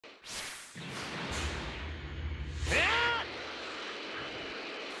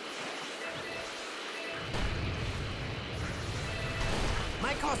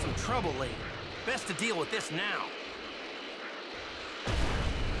cause some trouble later. Best to deal with this now.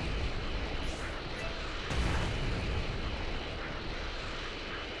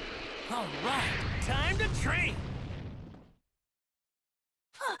 All right, time to train.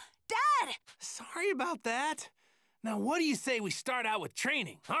 Dad! Sorry about that. Now, what do you say we start out with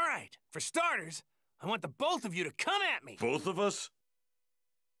training? All right, for starters, I want the both of you to come at me. Both of us?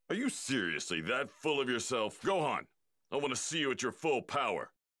 Are you seriously that full of yourself? Gohan, I want to see you at your full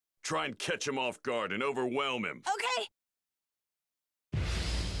power. Try and catch him off guard and overwhelm him. Okay.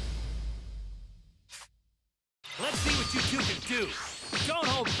 Let's see what you two can do. Don't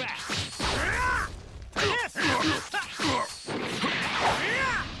hold back. Yes!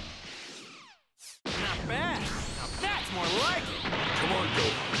 Not bad. Now that's more like it. Come on,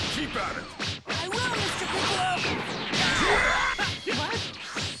 Gohan. Keep at it. I will, Mr. Piccolo! What?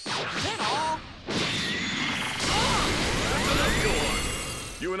 Is that all? That's enough, Gohan.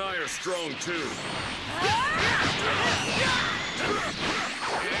 You and I are strong, too.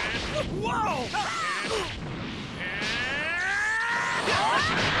 Whoa!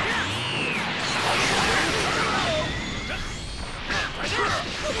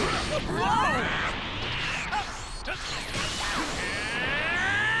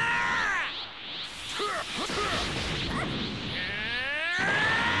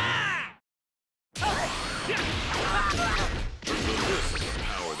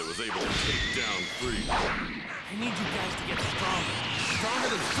 Power that was able to take down Frieza. I need you guys to get stronger. Stronger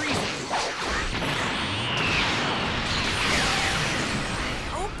than Frieza.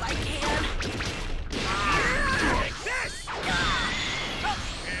 Hope I can. Take this!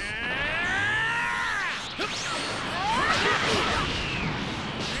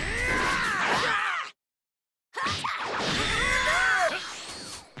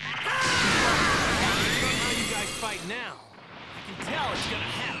 How you guys fight now? I can tell it's gonna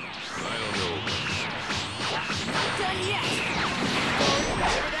happen. I don't know. Not done yet.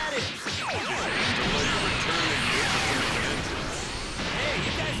 Whatever that is. Hey,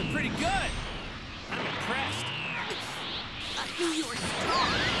 you guys are pretty good. I'm impressed. I knew you were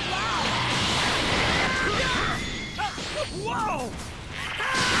strong. Wow! Whoa!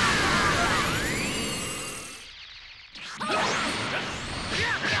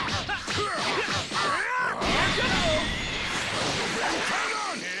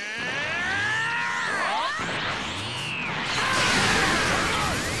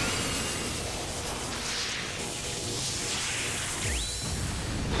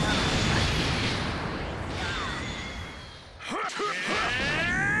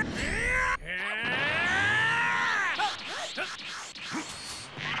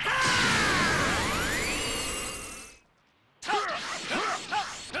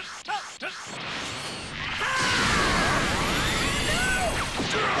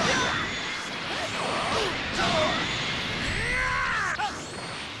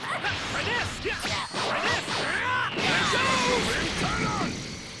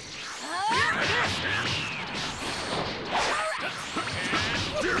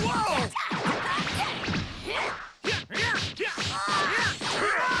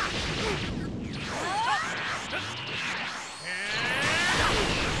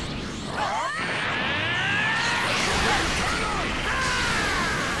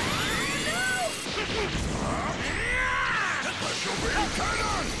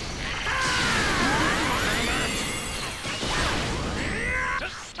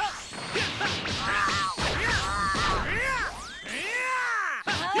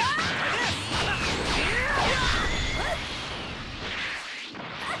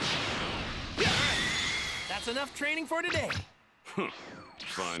 That's enough training for today.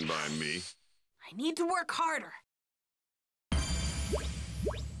 Fine by me. I need to work harder.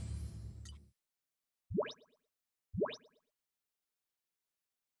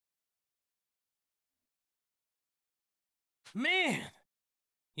 Man,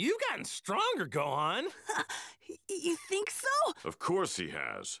 you've gotten stronger, Gohan. You think so? Of course he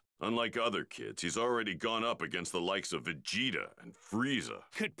has. Unlike other kids, he's already gone up against the likes of Vegeta and Frieza.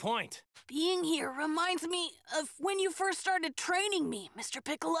 Good point. Being here reminds me of when you first started training me, Mr.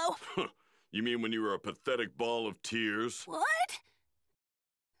 Piccolo. You mean when you were a pathetic ball of tears? What?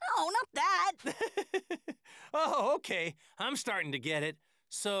 No, not that. Oh, okay. I'm starting to get it.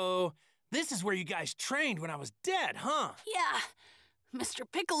 So, this is where you guys trained when I was dead, huh? Yeah, Mr.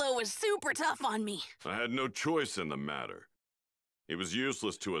 Piccolo was super tough on me. I had no choice in the matter. He was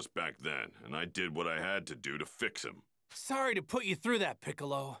useless to us back then, and I did what I had to do to fix him. Sorry to put you through that,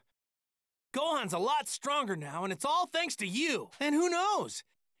 Piccolo. Gohan's a lot stronger now, and it's all thanks to you. And who knows?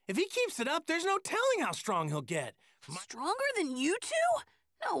 If he keeps it up, there's no telling how strong he'll get. Stronger than you two?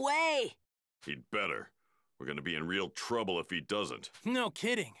 No way. He'd better. We're gonna be in real trouble if he doesn't. No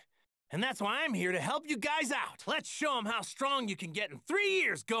kidding. And that's why I'm here to help you guys out. Let's show them how strong you can get in 3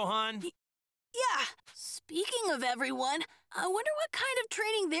 years, Gohan. Yeah. Speaking of everyone, I wonder what kind of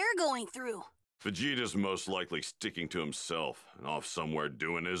training they're going through. Vegeta's most likely sticking to himself and off somewhere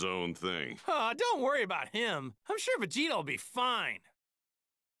doing his own thing. Oh, don't worry about him. I'm sure Vegeta will be fine.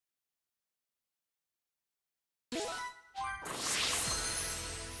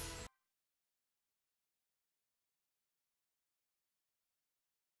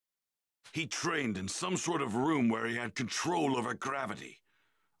 He trained in some sort of room where he had control over gravity.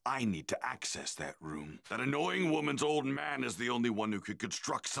 I need to access that room. That annoying woman's old man is the only one who could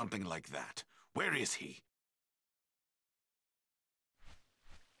construct something like that. Where is he?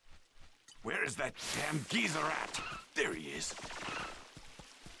 Where is that damn geezer at? There he is.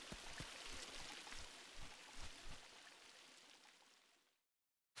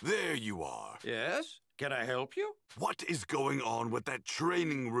 There you are. Yes? Can I help you? What is going on with that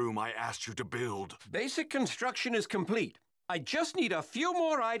training room I asked you to build? Basic construction is complete. I just need a few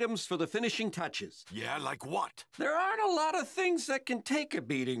more items for the finishing touches. Yeah, like what? There aren't a lot of things that can take a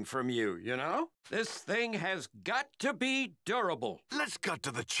beating from you, you know? This thing has got to be durable. Let's cut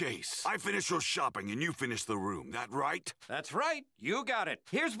to the chase. I finish your shopping and you finish the room, that right? That's right. You got it.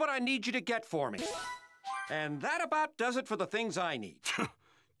 Here's what I need you to get for me. And that about does it for the things I need.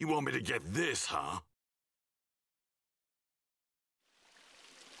 You want me to get this, huh?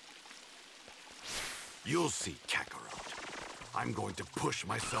 You'll see, Kakarot. I'm going to push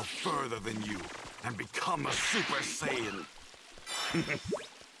myself further than you and become a Super Saiyan.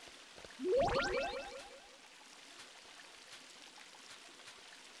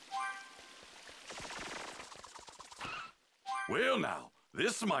 Well now,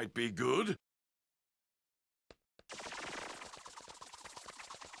 this might be good.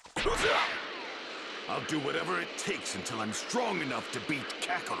 I'll do whatever it takes until I'm strong enough to beat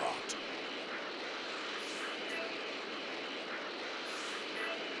Kakarot.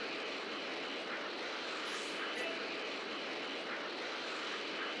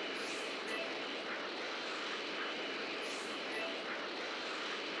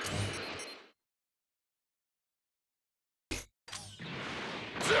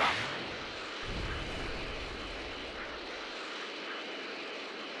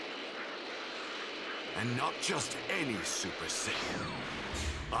 And not just any Super Saiyan.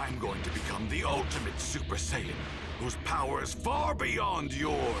 I'm going to become the ultimate Super Saiyan, whose power is far beyond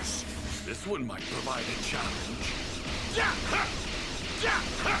yours. This one might provide a challenge.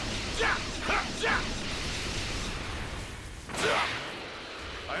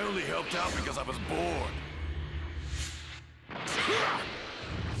 I only helped out because I was bored.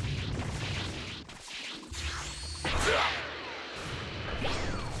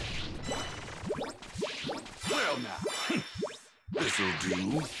 Well now, this'll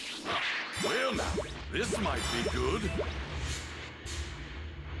do. Well now, this might be good.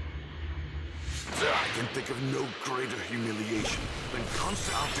 I can think of no greater humiliation than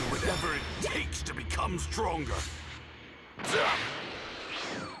constantly I'll do whatever it takes to become stronger.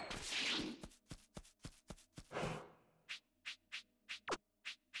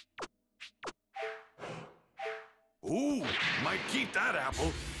 Ooh, might keep that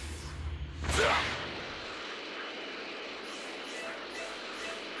apple.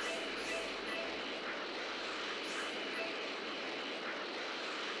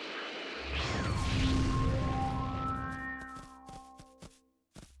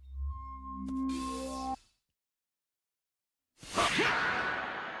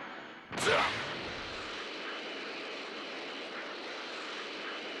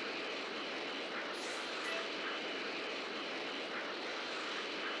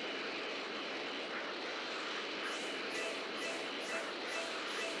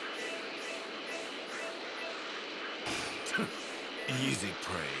 Easy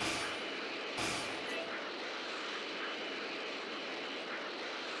prey.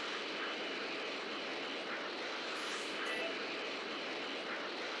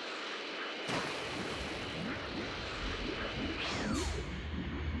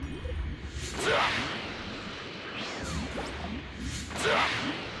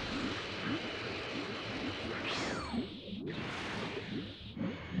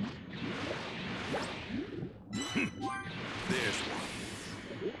 There's one.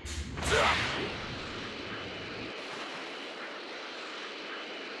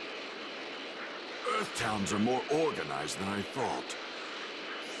 Earth towns are more organized than I thought.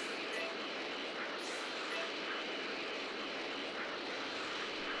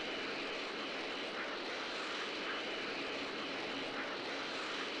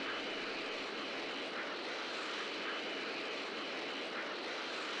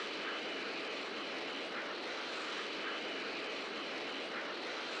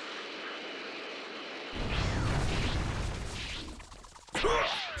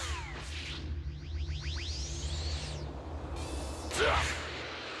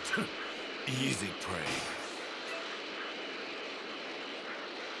 Easy prey.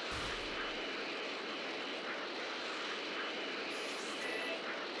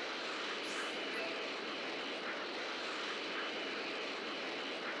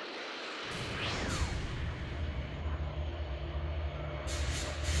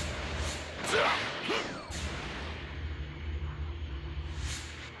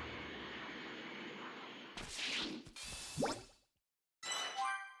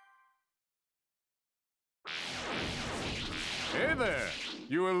 Hey there!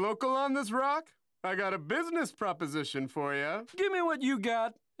 You a local on this rock? I got a business proposition for you. Give me what you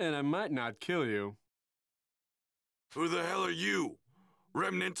got, and I might not kill you. Who the hell are you?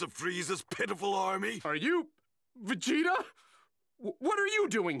 Remnants of Frieza's pitiful army? Are you... Vegeta? What are you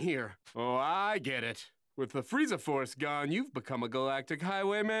doing here? Oh, I get it. With the Frieza Force gone, you've become a galactic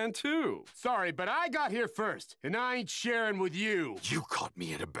highwayman too. Sorry, but I got here first, and I ain't sharing with you. You caught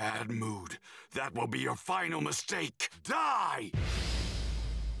me in a bad mood. That will be your final mistake. Die!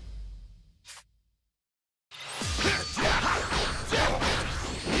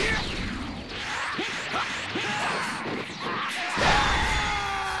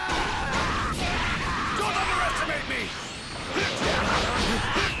 Don't underestimate me!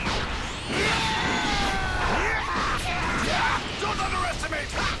 Don't underestimate!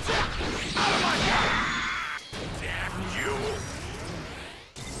 Out of my way! Damn you!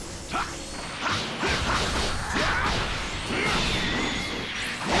 Don't underestimate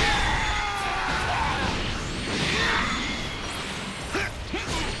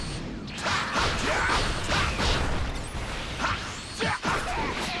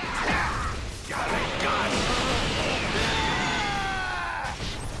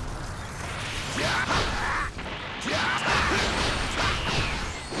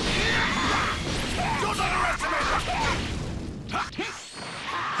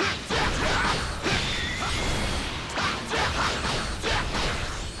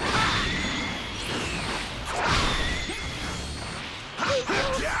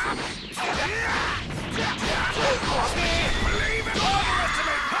me! Believe it!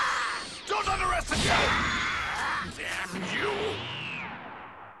 Don't underestimate me! Damn you!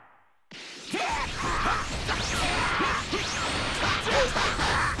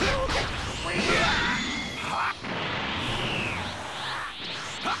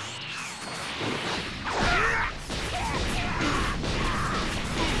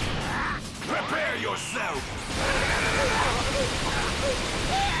 Prepare yourself!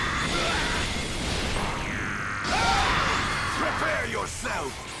 Prepare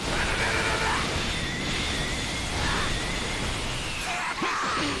yourself!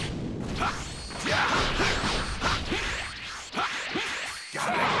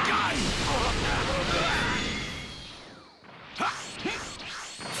 Got it, got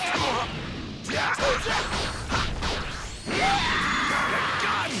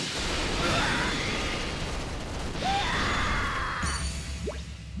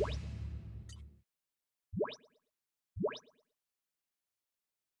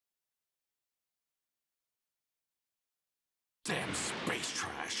damn space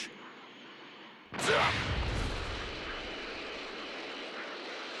trash.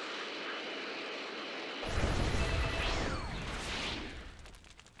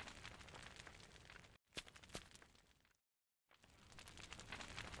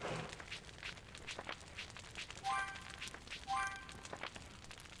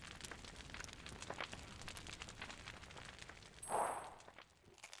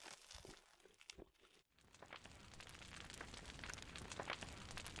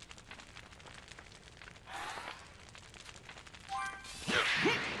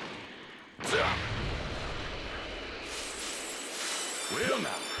 Well now,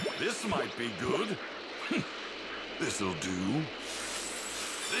 this might be good. This'll do.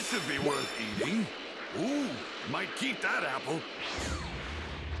 This should be worth eating. Ooh, might keep that apple.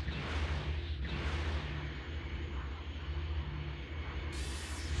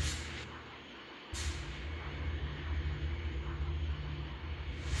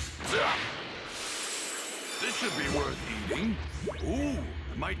 This should be worth eating. Ooh,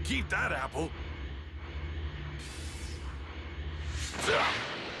 might keep that apple.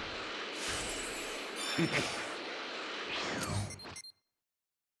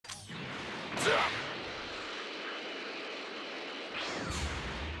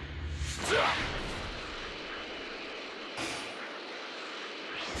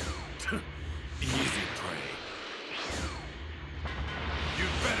 Easy prey.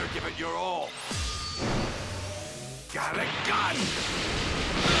 You'd better give it your all. Got a gun!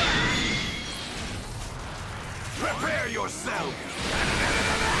 Prepare yourself!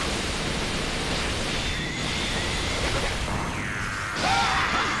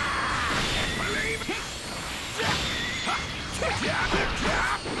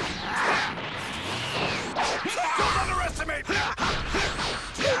 Don't underestimate me!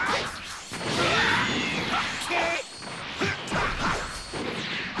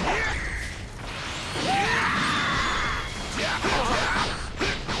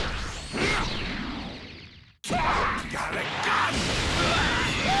 Got a gun!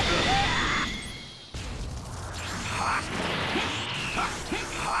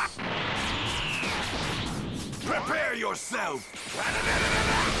 Prepare yourself!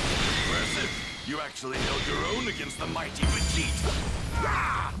 Impressive! You actually held your own against the mighty Vegeta!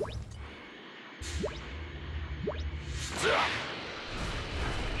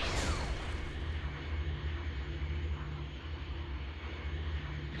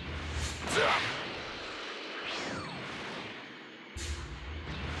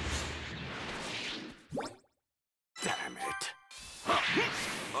 Damn it!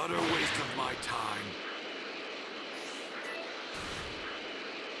 Utter waste of my time.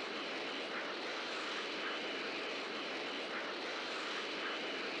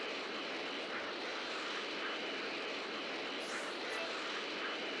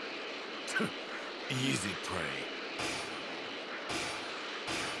 Easy prey.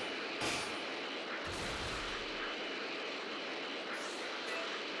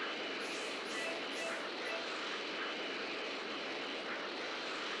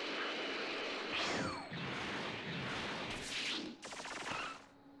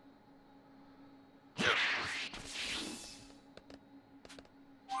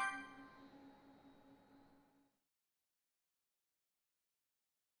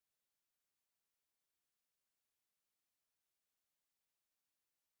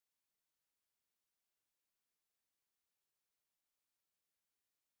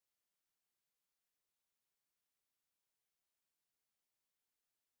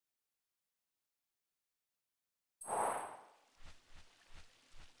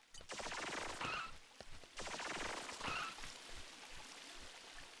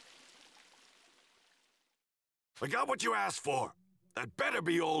 I got what you asked for. That better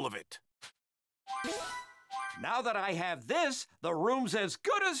be all of it. Now that I have this, the room's as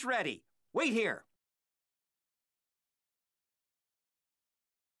good as ready. Wait here.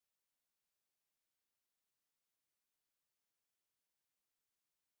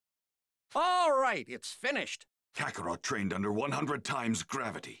 All right, it's finished. Kakarot trained under 100 times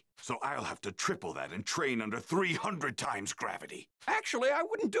gravity, so I'll have to triple that and train under 300 times gravity. Actually, I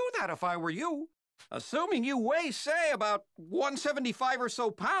wouldn't do that if I were you. Assuming you weigh, say, about 175 or so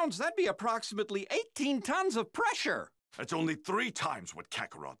pounds, that'd be approximately 18 tons of pressure. That's only 3 times what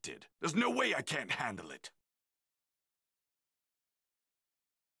Kakarot did. There's no way I can't handle it.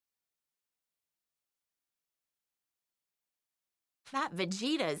 That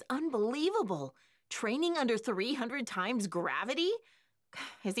Vegeta is unbelievable. Training under 300 times gravity?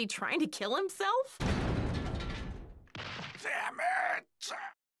 Is he trying to kill himself? Damn it!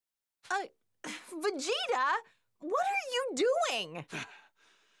 Vegeta? What are you doing?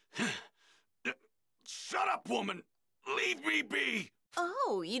 Shut up, woman! Leave me be!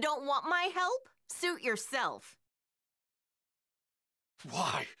 Oh, you don't want my help? Suit yourself.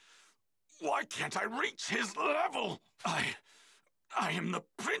 Why? Why can't I reach his level? I am the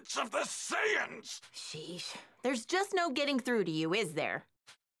Prince of the Saiyans! Sheesh. There's just no getting through to you, is there?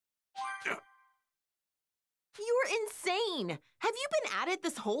 You're insane! Have you been at it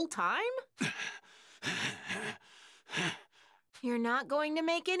this whole time? You're not going to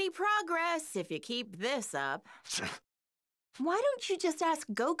make any progress if you keep this up. Why don't you just ask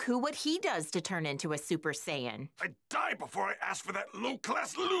Goku what he does to turn into a Super Saiyan? I'd die before I ask for that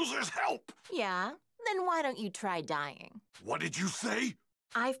low-class loser's help! Yeah? Then why don't you try dying? What did you say?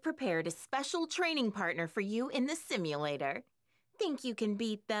 I've prepared a special training partner for you in the simulator. Think you can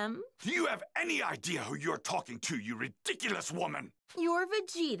beat them? Do you have any idea who you're talking to, you ridiculous woman? You're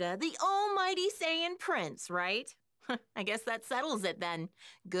Vegeta, the almighty Saiyan Prince, right? I guess that settles it then.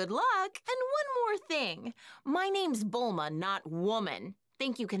 Good luck. And one more thing. My name's Bulma, not woman.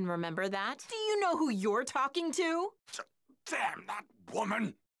 Think you can remember that? Do you know who you're talking to? Damn that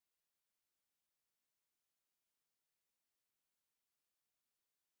woman!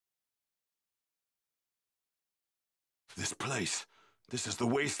 This place. This is the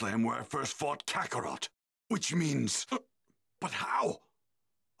wasteland where I first fought Kakarot. Which means... But how?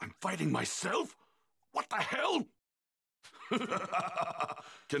 I'm fighting myself? What the hell?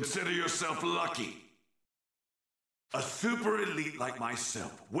 Consider yourself lucky. A super elite like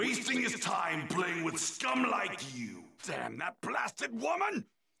myself, wasting his time playing with scum like you. Damn that blasted woman!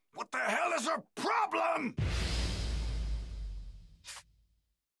 What the hell is her problem?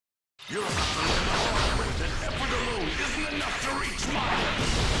 You're about to learn the hard way that effort alone isn't enough to reach my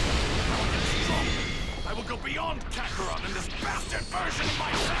level. I will get stronger. I will go beyond Kakarot and this bastard version of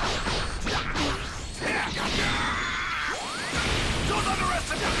myself. Don't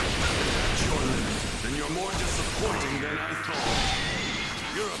underestimate me! That's your limit. Then you're more disappointing than I thought.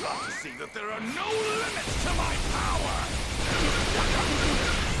 You're about to see that there are no limits to my power!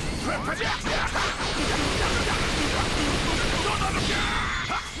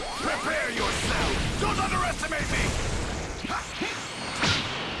 Prepare yourself! Don't underestimate me!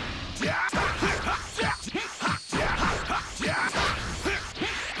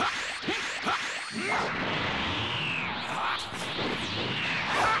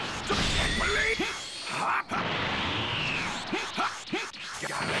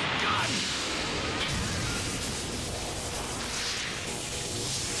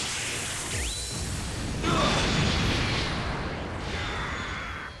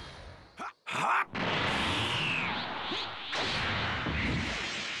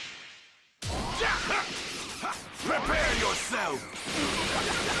 Prepare yourself!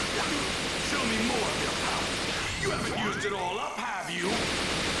 Show me more of your power. You haven't used it all up, have you? You're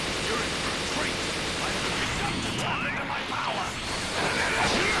in for a treat. I haven't begun to tap into my power.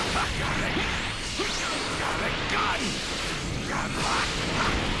 Got a gun!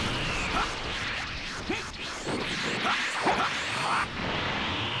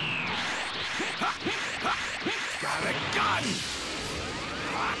 Got a gun!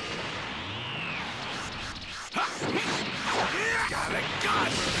 Got a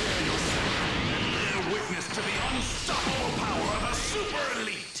gun! Bear witness to the unstoppable power of a super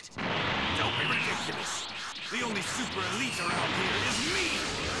elite! Don't be ridiculous! The only super elite around here is me!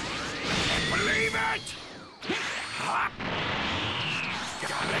 Can't believe it!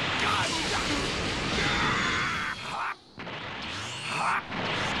 Got a gun!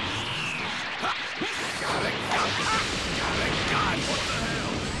 Got a gun! Got a gun! What the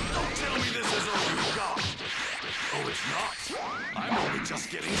hell? Don't tell me this is all you've got! Oh, it's not. I'm only just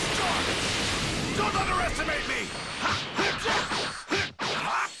getting started. Don't underestimate me!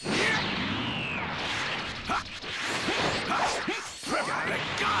 Got a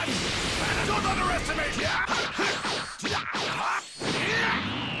gun! Don't underestimate me!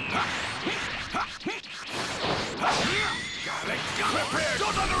 Got a gun! Prepare!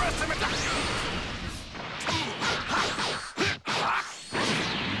 Don't underestimate me!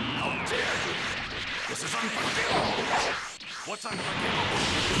 How dare you! This is unforgivable! What's unforgivable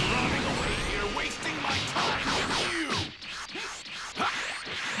is running away here, wasting my time with you!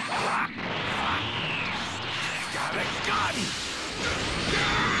 Got a gun!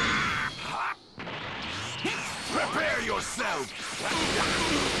 Prepare yourself!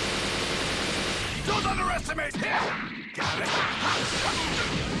 Don't underestimate him! Got it!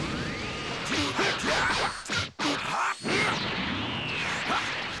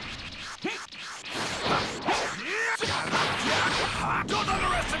 Don't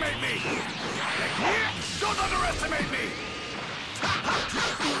underestimate me! Don't underestimate me!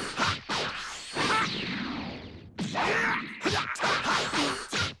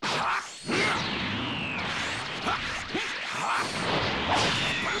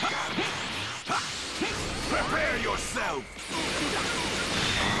 Prepare yourself!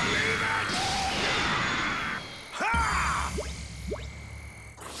 Believe it! Ha!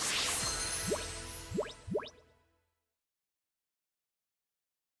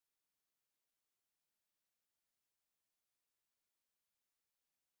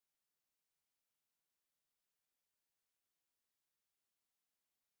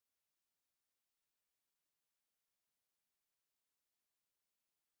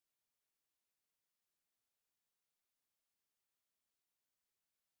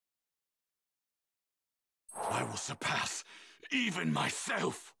 I will surpass even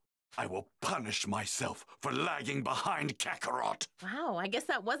myself. I will punish myself for lagging behind Kakarot. Wow, I guess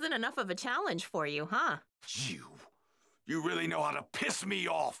that wasn't enough of a challenge for you, huh? You really know how to piss me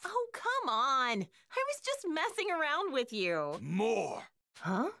off. Oh, come on. I was just messing around with you. More.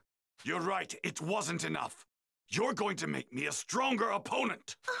 Huh? You're right, it wasn't enough. You're going to make me a stronger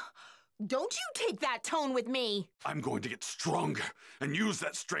opponent. Don't you take that tone with me. I'm going to get stronger and use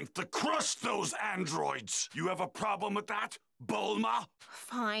that strength to crush those androids. You have a problem with that, Bulma?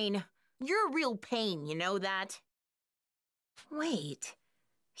 Fine. You're a real pain, you know that? Wait.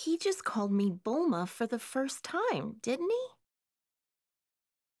 He just called me Bulma for the first time, didn't he?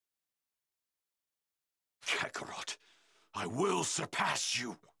 Kakarot, I will surpass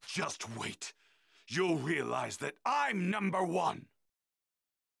you. Just wait. You'll realize that I'm number one.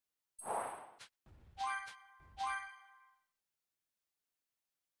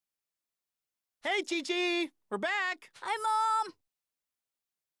 Hey, Chi-Chi! We're back! Hi,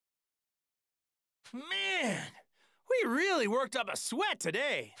 Mom! Man, we really worked up a sweat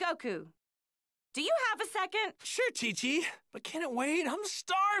today. Goku, do you have a second? Sure, Chi-Chi, but can it wait? I'm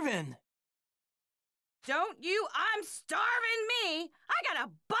starving. Don't you? I'm starving me! I got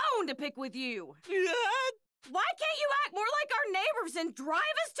a bone to pick with you! Why can't you act more like our neighbors and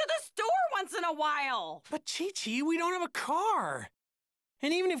drive us to the store once in a while? But Chi-Chi, we don't have a car.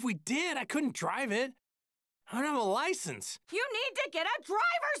 And even if we did, I couldn't drive it. I don't have a license. You need to get a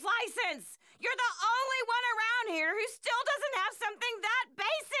driver's license! You're the only one around here who still doesn't have something that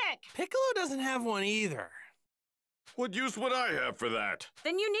basic! Piccolo doesn't have one either. What use would I have for that?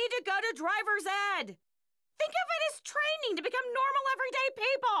 Then you need to go to driver's ed. Think of it as training to become normal everyday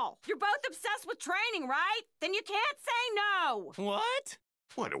people. You're both obsessed with training, right? Then you can't say no. What?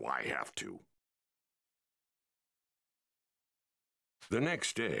 Why do I have to? The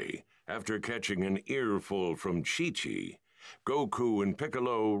next day, after catching an earful from Chi-Chi, Goku and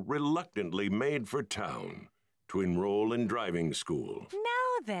Piccolo reluctantly made for town to enroll in driving school.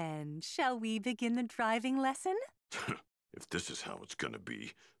 Now then, shall we begin the driving lesson? If this is how it's gonna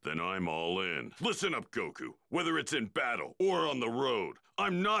be, then I'm all in. Listen up, Goku. Whether it's in battle or on the road,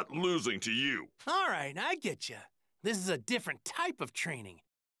 I'm not losing to you. All right, I get you. This is a different type of training.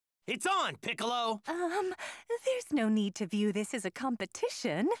 It's on, Piccolo! There's no need to view this as a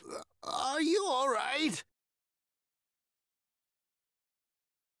competition. Are you all right?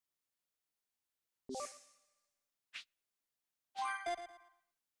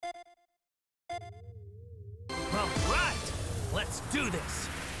 All right, let's do this.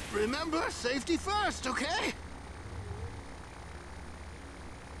 Remember, safety first, okay?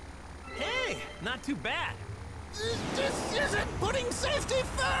 Hey, not too bad. This isn't putting safety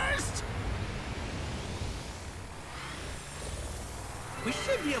first! We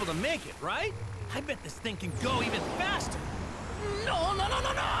should be able to make it, right? I bet this thing can go even faster. No, no, no,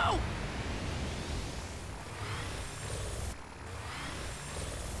 no, no!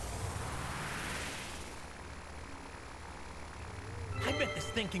 I bet this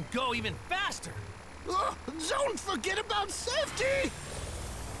thing can go even faster. Don't forget about safety!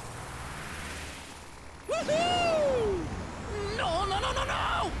 Woohoo! No, no, no, no,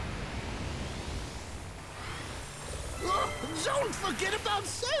 no! Don't forget about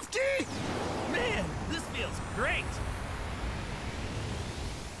safety! Man, this feels great.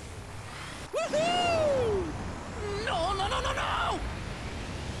 Woohoo! No, no, no, no, no!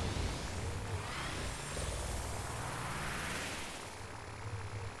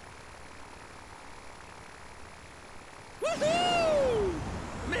 Woohoo!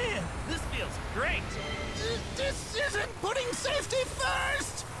 Man, this feels great. This isn't putting safety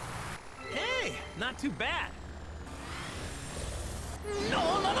first! Hey, not too bad.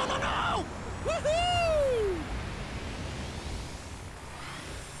 No, no, no, no, no! Woohoo!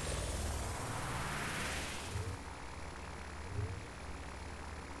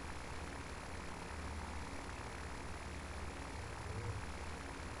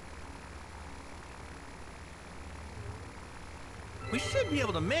 We should be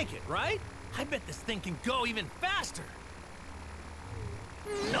able to make it, right? I bet this thing can go even faster.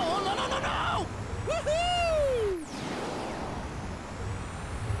 No, no, no, no, no! Woohoo!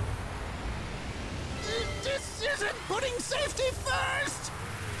 This isn't putting safety first!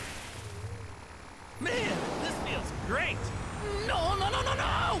 Man, this feels great. No, no, no, no,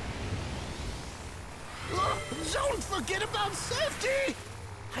 no! Don't forget about safety!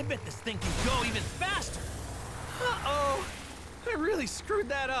 I bet this thing can go even faster. Uh-oh. I really screwed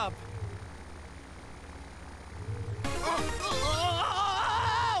that up.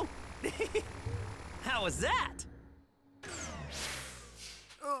 How was that?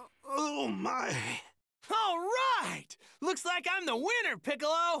 Oh, my. All right! Looks like I'm the winner,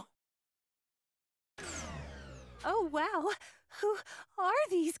 Piccolo! Oh, wow. Who are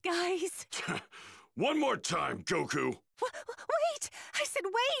these guys? One more time, Goku. Wait! I said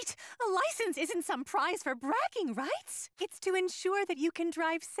wait! A license isn't some prize for bragging rights. It's to ensure that you can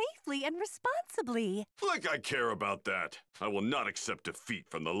drive safely and responsibly. Like I care about that. I will not accept defeat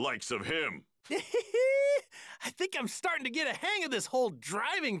from the likes of him. I think I'm starting to get a hang of this whole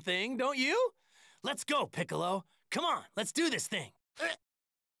driving thing, don't you? Let's go, Piccolo. Come on, let's do this thing.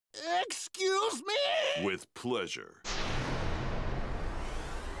 Excuse me? With pleasure.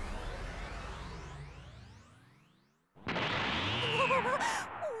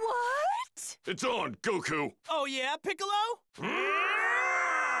 What? It's on, Goku! Oh yeah, Piccolo?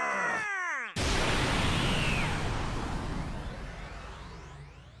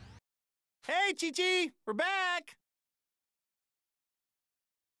 Hey, Chi-Chi, we're back!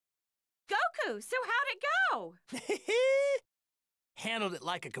 Goku, so how'd it go? Handled it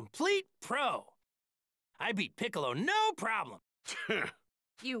like a complete pro. I beat Piccolo no problem.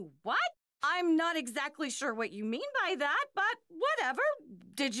 You what? I'm not exactly sure what you mean by that, but whatever.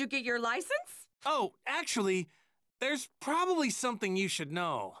 Did you get your license? Oh, actually, there's probably something you should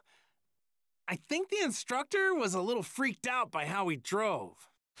know. I think the instructor was a little freaked out by how we drove.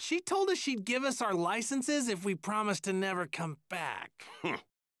 She told us she'd give us our licenses if we promised to never come back.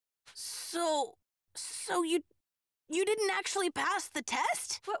 So you didn't actually pass the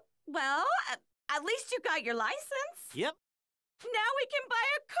test? Well, at least you got your license. Yep. Now we can buy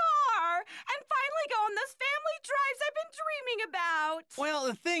a car and finally go on those family drives I've been dreaming about. Well,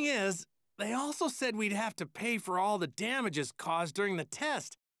 the thing is, they also said we'd have to pay for all the damages caused during the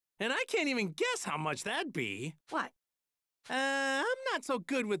test. And I can't even guess how much that'd be. What? I'm not so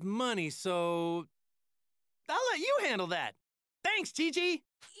good with money, so I'll let you handle that. Thanks, Chi-Chi.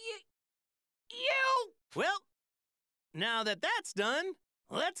 You! Well, now that that's done,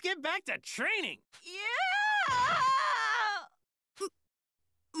 let's get back to training. Yeah!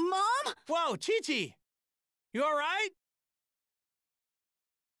 Mom? Whoa, Chi-Chi. You all right?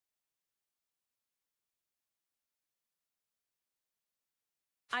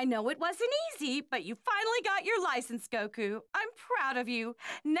 I know it wasn't easy, but you finally got your license, Goku. I'm proud of you.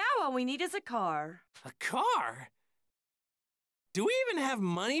 Now all we need is a car. A car? Do we even have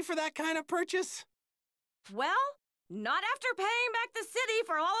money for that kind of purchase? Well, not after paying back the city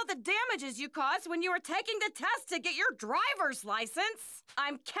for all of the damages you caused when you were taking the test to get your driver's license.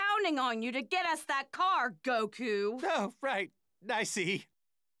 I'm counting on you to get us that car, Goku. Oh, right. I see.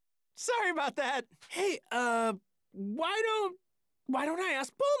 Sorry about that. Hey, why don't I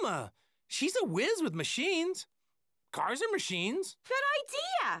ask Bulma? She's a whiz with machines. Cars are machines.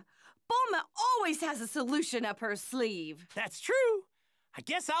 Good idea. Bulma always has a solution up her sleeve. That's true. I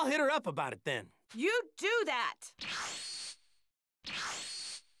guess I'll hit her up about it then. You do that.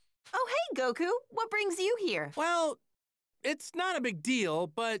 Oh, hey, Goku. What brings you here? Well, it's not a big deal,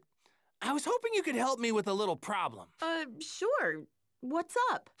 but I was hoping you could help me with a little problem. Sure. What's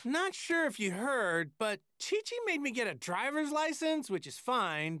up? Not sure if you heard, but Chi-Chi made me get a driver's license, which is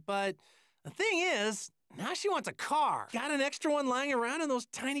fine, but the thing is, now she wants a car. Got an extra one lying around in those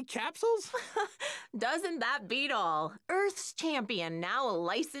tiny capsules? Doesn't that beat all? Earth's champion, now a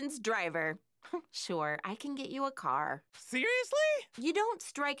licensed driver. Sure, I can get you a car. Seriously? You don't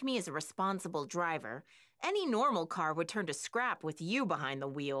strike me as a responsible driver. Any normal car would turn to scrap with you behind the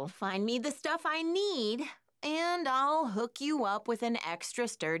wheel. Find me the stuff I need, and I'll hook you up with an extra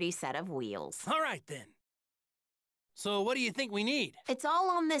sturdy set of wheels. All right, then. So what do you think we need? It's all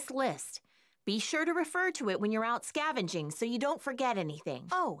on this list. Be sure to refer to it when you're out scavenging so you don't forget anything.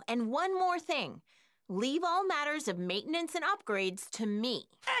 Oh, and one more thing. Leave all matters of maintenance and upgrades to me.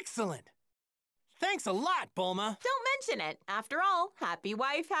 Excellent. Thanks a lot, Bulma. Don't mention it. After all, happy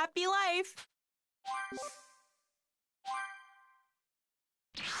wife, happy life.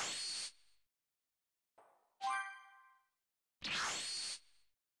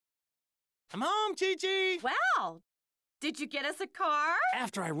 I'm home, Chi-Chi. Wow. Did you get us a car?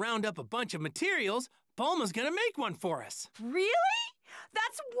 After I round up a bunch of materials, Bulma's gonna make one for us. Really?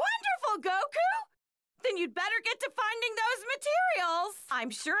 That's wonderful, Goku! Then you'd better get to finding those materials. I'm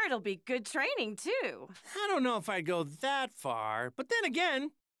sure it'll be good training, too. I don't know if I'd go that far, but then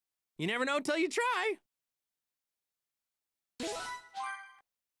again, you never know till you try.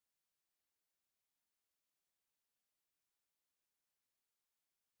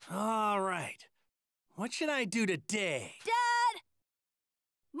 All right. What should I do today? Dad!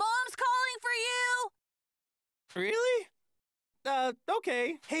 Mom's calling for you! Really?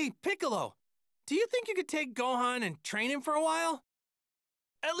 Okay. Hey, Piccolo, do you think you could take Gohan and train him for a while?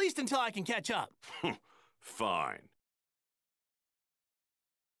 At least until I can catch up. Fine.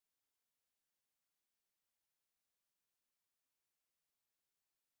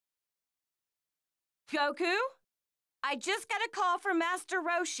 Goku? I just got a call from Master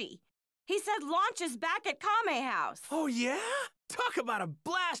Roshi. He said launch is back at Kame House. Oh, yeah? Talk about a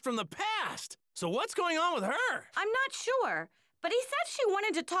blast from the past. So what's going on with her? I'm not sure, but he said she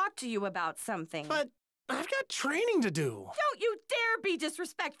wanted to talk to you about something. But I've got training to do. Don't you dare be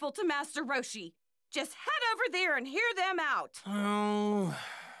disrespectful to Master Roshi. Just head over there and hear them out. Oh.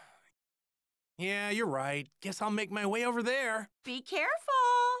 Yeah, you're right. Guess I'll make my way over there. Be careful.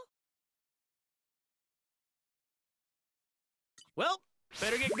 Well,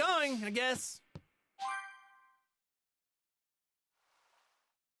 Better get going, I guess.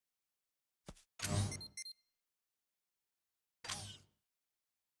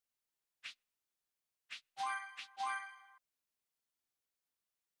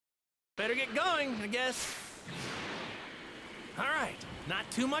 Better get going, I guess. All right, not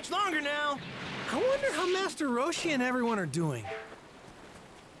too much longer now. I wonder how Master Roshi and everyone are doing.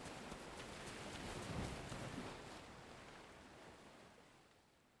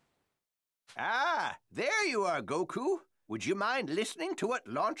 Ah, there you are, Goku. Would you mind listening to what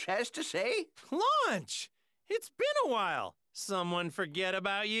Launch has to say? Launch! It's been a while. Someone forget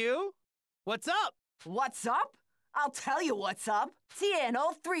about you? What's up? What's up? I'll tell you what's up. Tien,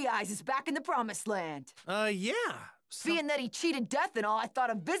 all Three Eyes is back in the Promised Land. Yeah. Being that he cheated death and all, I thought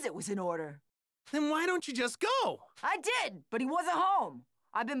a visit was in order. Then why don't you just go? I did, but he wasn't home.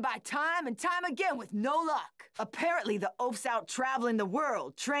 I've been by time and time again with no luck. Apparently the oaf's out traveling the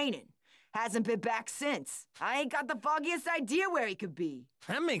world, training. Hasn't been back since. I ain't got the foggiest idea where he could be.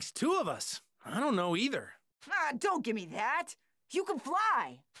 That makes two of us. I don't know either. Ah, don't give me that. You can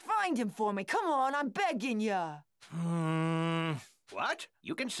fly. Find him for me. Come on, I'm begging ya. What?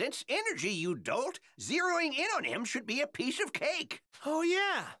 You can sense energy, you dolt. Zeroing in on him should be a piece of cake. Oh,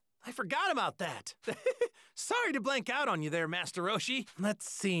 yeah. I forgot about that. Sorry to blank out on you there, Master Roshi.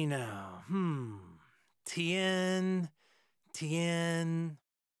 Let's see now. Tien.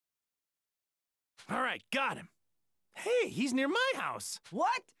 All right, got him. Hey, he's near my house.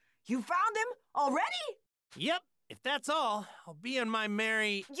 What? You found him already? Yep, if that's all, I'll be on my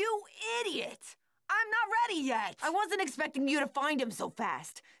merry... You idiot! I'm not ready yet. I wasn't expecting you to find him so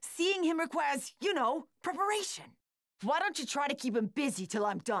fast. Seeing him requires, you know, preparation. Why don't you try to keep him busy till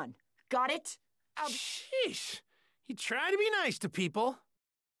I'm done? Got it? Sheesh. You try to be nice to people.